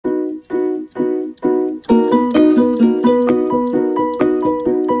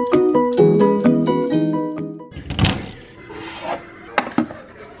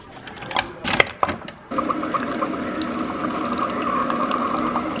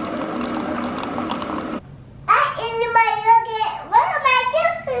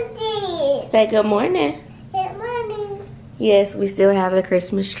Say good morning. Good morning. Yes, we still have the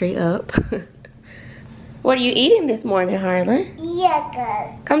Christmas tree up. What are you eating this morning, Harlan?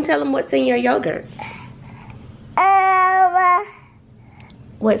 Yogurt. Come tell them what's in your yogurt.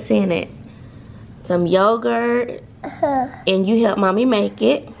 What's in it? Some yogurt. And you helped mommy make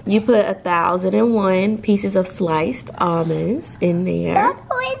it. You put 1,001 pieces of sliced almonds in there. Don't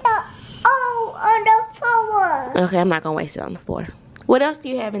put the O on the floor. Okay, I'm not gonna waste it on the floor. What else do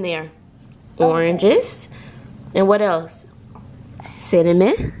you have in there? Oranges. And what else?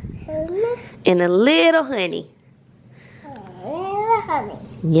 Cinnamon. And a little honey. Honey.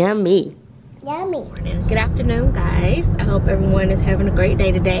 Yummy. Yummy. Good afternoon, guys. I hope everyone is having a great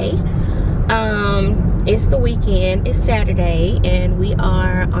day today. It's the weekend. It's Saturday, and we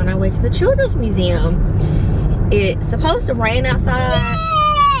are on our way to the Children's Museum. It's supposed to rain outside.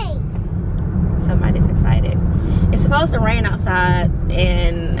 Yay! Somebody's excited. It's supposed to rain outside,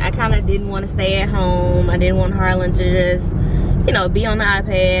 and I kind of didn't want to stay at home. I didn't want Harlan to just, you know, be on the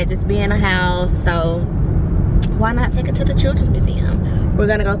iPad, just be in the house. So why not take her to the Children's Museum? We're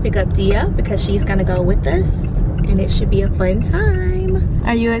gonna go pick up Dia because she's gonna go with us, and it should be a fun time.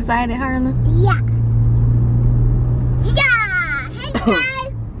 Are you excited, Harlan? Yeah. Yeah. Hey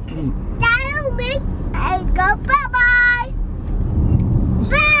guys. That'll be and go bye-bye.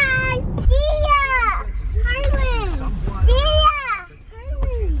 Bye. Dia. Harlan. Dia.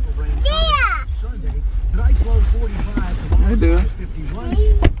 Harlan. Dia. I do.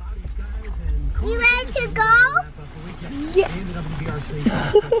 You ready to go? Yes.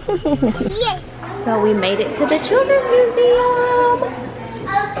 Yes. So we made it to the Children's Museum.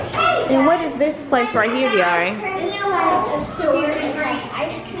 Okay. And what is this place right here, Diari? It's like a store with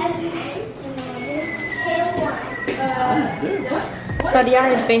ice cream. So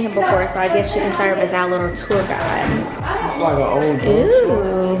Diari's been here before, so I guess she can serve as our little tour guide. It's like an old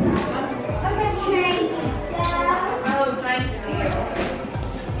drugstore. Ooh.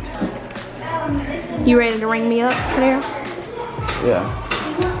 You ready to ring me up, Claire? Yeah.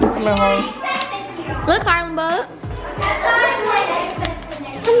 Come here, Harlan. Look, Harlan Bug.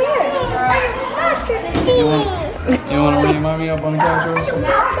 You want to ring mommy up on the couch?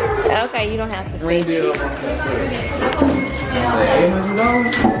 Okay, you don't have to Ring see. it up on the couch.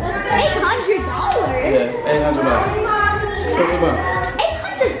 $800? $800? Yeah, $800. Take it back.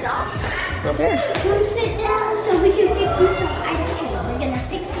 $800? Come sit down so we can fix you some ice cream. We're gonna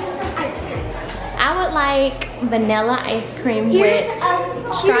fix you some ice cream. I would like vanilla ice cream with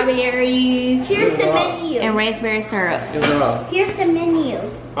strawberries Here's the menu. and raspberry syrup. Give it up. Here's the menu.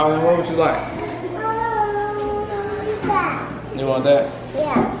 Harlan, what would you like? That. You want that?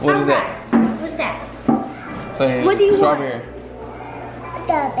 Yeah. What is that? What's that? Say What do you want? strawberry.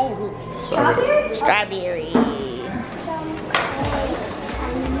 The baby. Strawberry. Strawberry.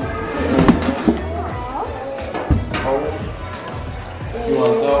 Oh. You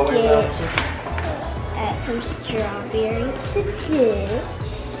want Subway sandwiches? Add some strawberries to this.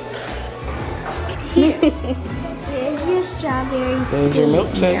 Here. Here's your strawberries. There's your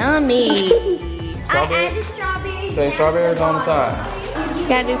milkshake. Yummy. I added strawberries. Say strawberries on the side. You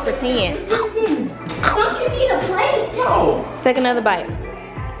gotta do for 10. Don't you need a plate? No. Take another bite.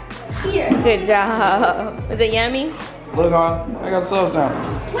 Here. Good job. Is it yummy? Look, Harlan, I got a sub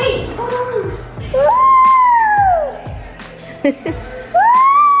sandwich. Wait, hold on.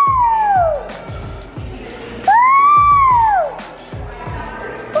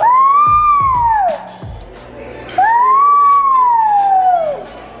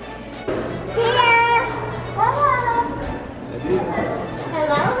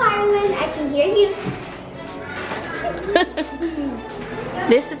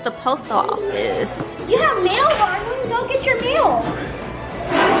 This is the post office. You have mail, Harlan. Go get your mail.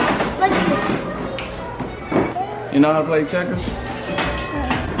 Look at this. You know how to play checkers?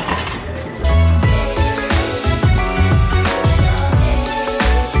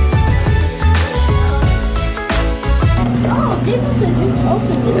 Oh, this is a new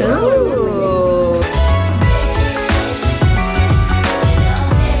open. Ooh.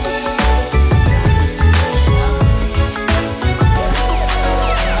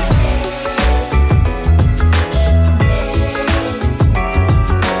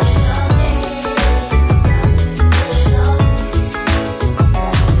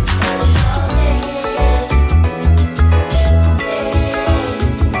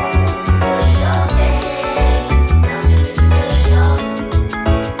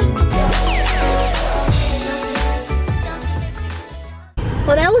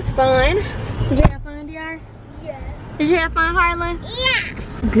 Well, that was fun. Did you have fun, DR? Yes. Did you have fun, Harlan?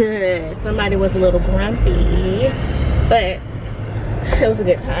 Yeah. Good. Somebody was a little grumpy, but it was a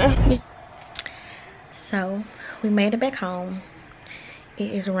good time. So we made it back home.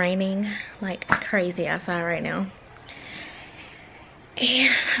 It is raining like crazy outside right now.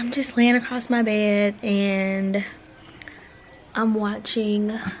 And I'm just laying across my bed and I'm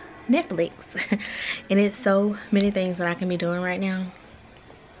watching Netflix. And it's so many things that I can be doing right now.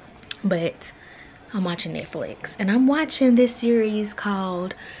 But I'm watching Netflix. And I'm watching this series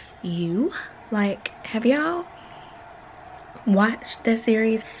called You. Like, have y'all watched this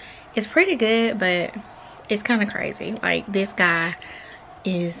series? It's pretty good, but it's kind of crazy. Like, this guy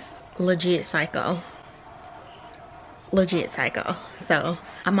is legit psycho. Legit psycho. So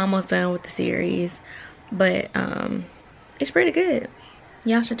I'm almost done with the series, but it's pretty good.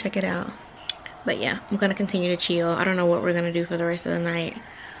 Y'all should check it out. But yeah, I'm gonna continue to chill. I don't know what we're gonna do for the rest of the night,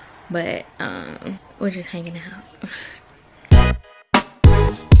 but we're just hanging out.